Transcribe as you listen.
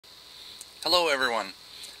Hello everyone,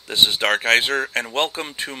 this is Darkizer and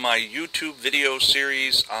welcome to my YouTube video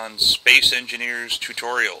series on space engineers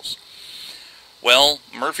tutorials. Well,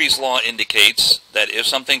 Murphy's Law indicates that if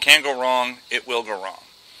something can go wrong, it will go wrong.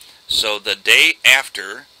 So the day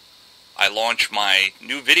after I launch my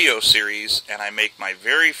new video series and I make my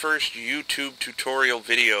very first YouTube tutorial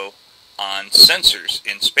video on sensors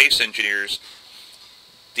in space engineers,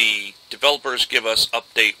 the developers give us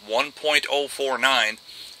update 1.049,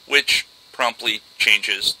 which promptly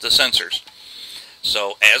changes the sensors.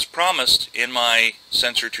 So as promised in my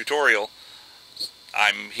sensor tutorial,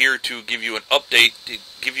 I'm here to give you an update, to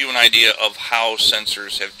give you an idea of how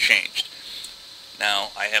sensors have changed.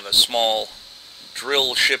 Now I have a small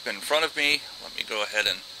drill ship in front of me. Let me go ahead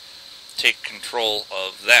and take control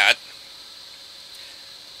of that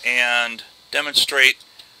and demonstrate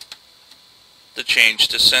the change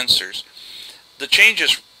to sensors. The change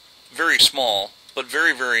is very small, but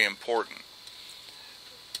very, very important.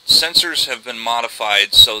 Sensors have been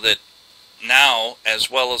modified so that now, as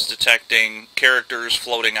well as detecting characters,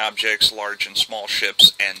 floating objects, large and small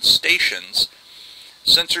ships, and stations,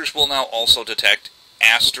 sensors will now also detect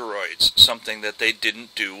asteroids, something that they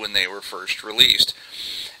didn't do when they were first released.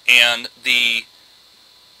 And the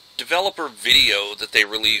developer video that they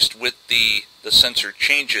released with the sensor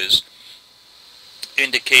changes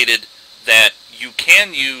indicated that you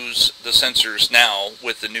can use the sensors now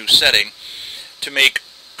with the new setting to make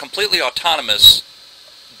completely autonomous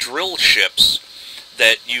drill ships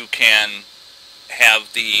that you can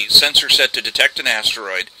have the sensor set to detect an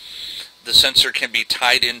asteroid. The sensor can be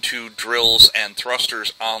tied into drills and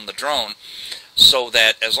thrusters on the drone so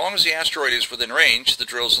that as long as the asteroid is within range, the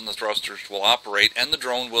drills and the thrusters will operate and the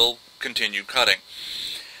drone will continue cutting.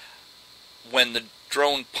 When the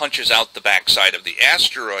drone punches out the backside of the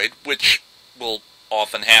asteroid, which will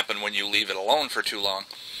often happen when you leave it alone for too long,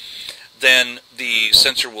 then the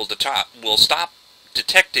sensor will stop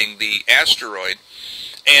detecting the asteroid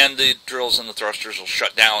and the drills and the thrusters will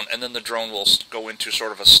shut down, and then the drone will go into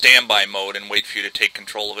sort of a standby mode and wait for you to take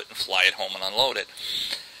control of it and fly it home and unload it.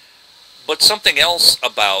 But something else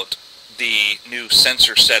about the new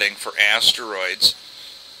sensor setting for asteroids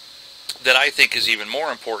that I think is even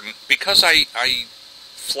more important, because I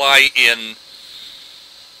fly in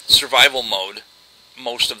survival mode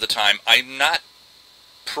most of the time, I'm not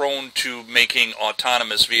prone to making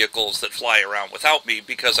autonomous vehicles that fly around without me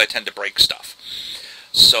because I tend to break stuff.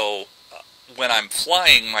 So when I'm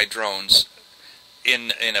flying my drones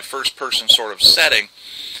in a first-person sort of setting,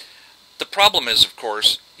 the problem is, of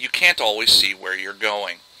course, you can't always see where you're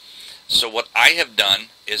going. So what I have done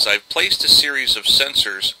is I've placed a series of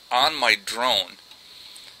sensors on my drone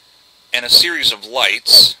and a series of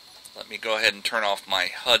lights. Let me go ahead and turn off my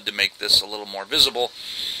HUD to make this a little more visible.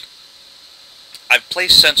 I've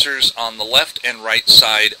placed sensors on the left and right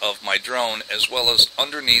side of my drone as well as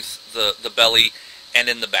underneath the belly and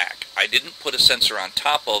in the back. I didn't put a sensor on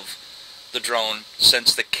top of the drone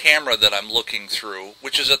since the camera that I'm looking through,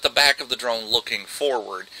 which is at the back of the drone looking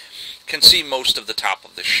forward, can see most of the top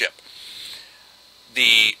of the ship.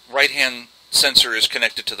 The right-hand sensor is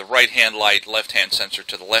connected to the right-hand light, left-hand sensor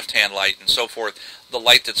to the left-hand light, and so forth. The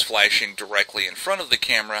light that's flashing directly in front of the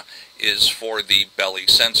camera is for the belly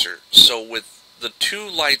sensor. So with the two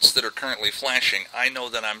lights that are currently flashing, I know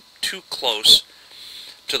that I'm too close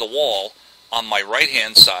to the wall on my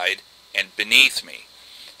right-hand side and beneath me.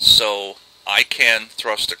 So I can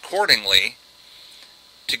thrust accordingly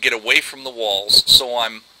to get away from the walls, so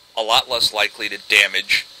I'm a lot less likely to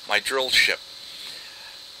damage my drill ship.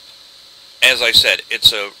 As I said,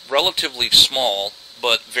 it's a relatively small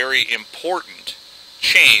but very important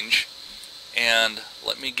change, and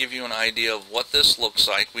let me give you an idea of what this looks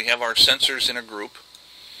like. We have our sensors in a group,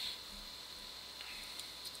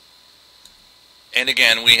 and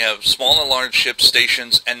again we have small and large ship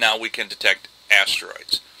stations, and now we can detect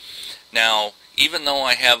asteroids. Now, even though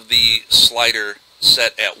I have the slider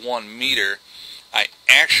set at 1 meter, I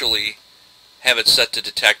actually have it set to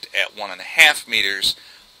detect at 1.5 meters,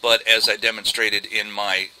 but as I demonstrated in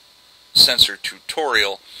my sensor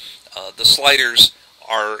tutorial, the sliders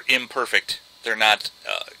are imperfect. They're not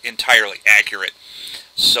entirely accurate.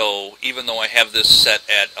 So even though I have this set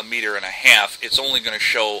at 1.5 meters, it's only going to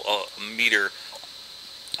show a meter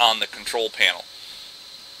on the control panel.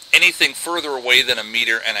 Anything further away than 1.5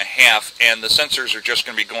 meters, and the sensors are just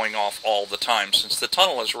going to be going off all the time since the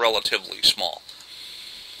tunnel is relatively small.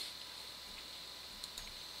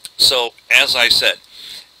 So, as I said,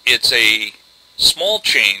 it's a small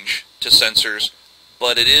change to sensors,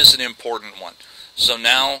 but it is an important one. So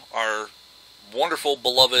now our wonderful,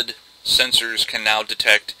 beloved sensors can now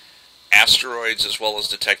detect asteroids as well as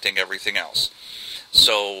detecting everything else.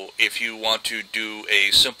 So if you want to do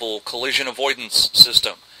a simple collision avoidance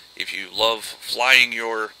system, if you love flying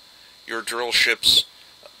your drill ships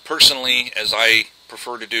personally, as I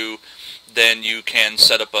prefer to do, then you can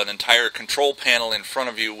set up an entire control panel in front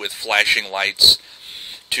of you with flashing lights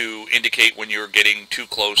to indicate when you're getting too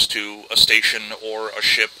close to a station or a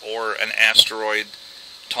ship or an asteroid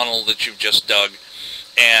tunnel that you've just dug,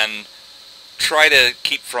 and try to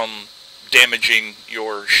keep from damaging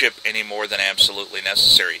your ship any more than absolutely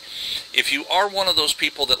necessary. If you are one of those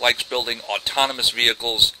people that likes building autonomous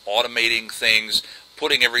vehicles, automating things,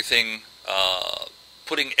 putting everything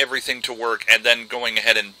to work, and then going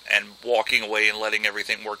ahead and walking away and letting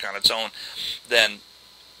everything work on its own, then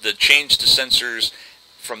the change to sensors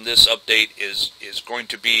from this update is going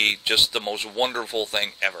to be just the most wonderful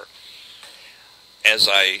thing ever. As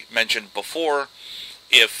I mentioned before,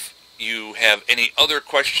 if you have any other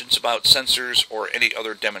questions about sensors or any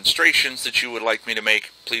other demonstrations that you would like me to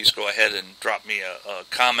make, please go ahead and drop me a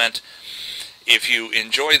comment. If you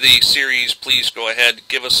enjoy the series, please go ahead,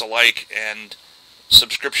 give us a like, and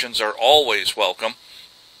subscriptions are always welcome.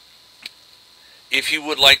 If you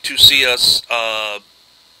would like to see us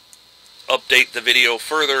update the video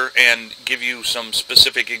further and give you some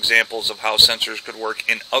specific examples of how sensors could work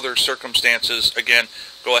in other circumstances, again,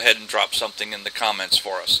 go ahead and drop something in the comments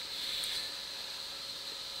for us.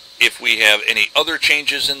 If we have any other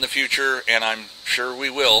changes in the future, and I'm sure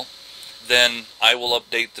we will, then I will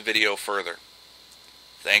update the video further.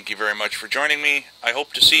 Thank you very much for joining me. I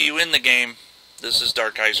hope to see you in the game. This is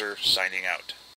Darkizer signing out.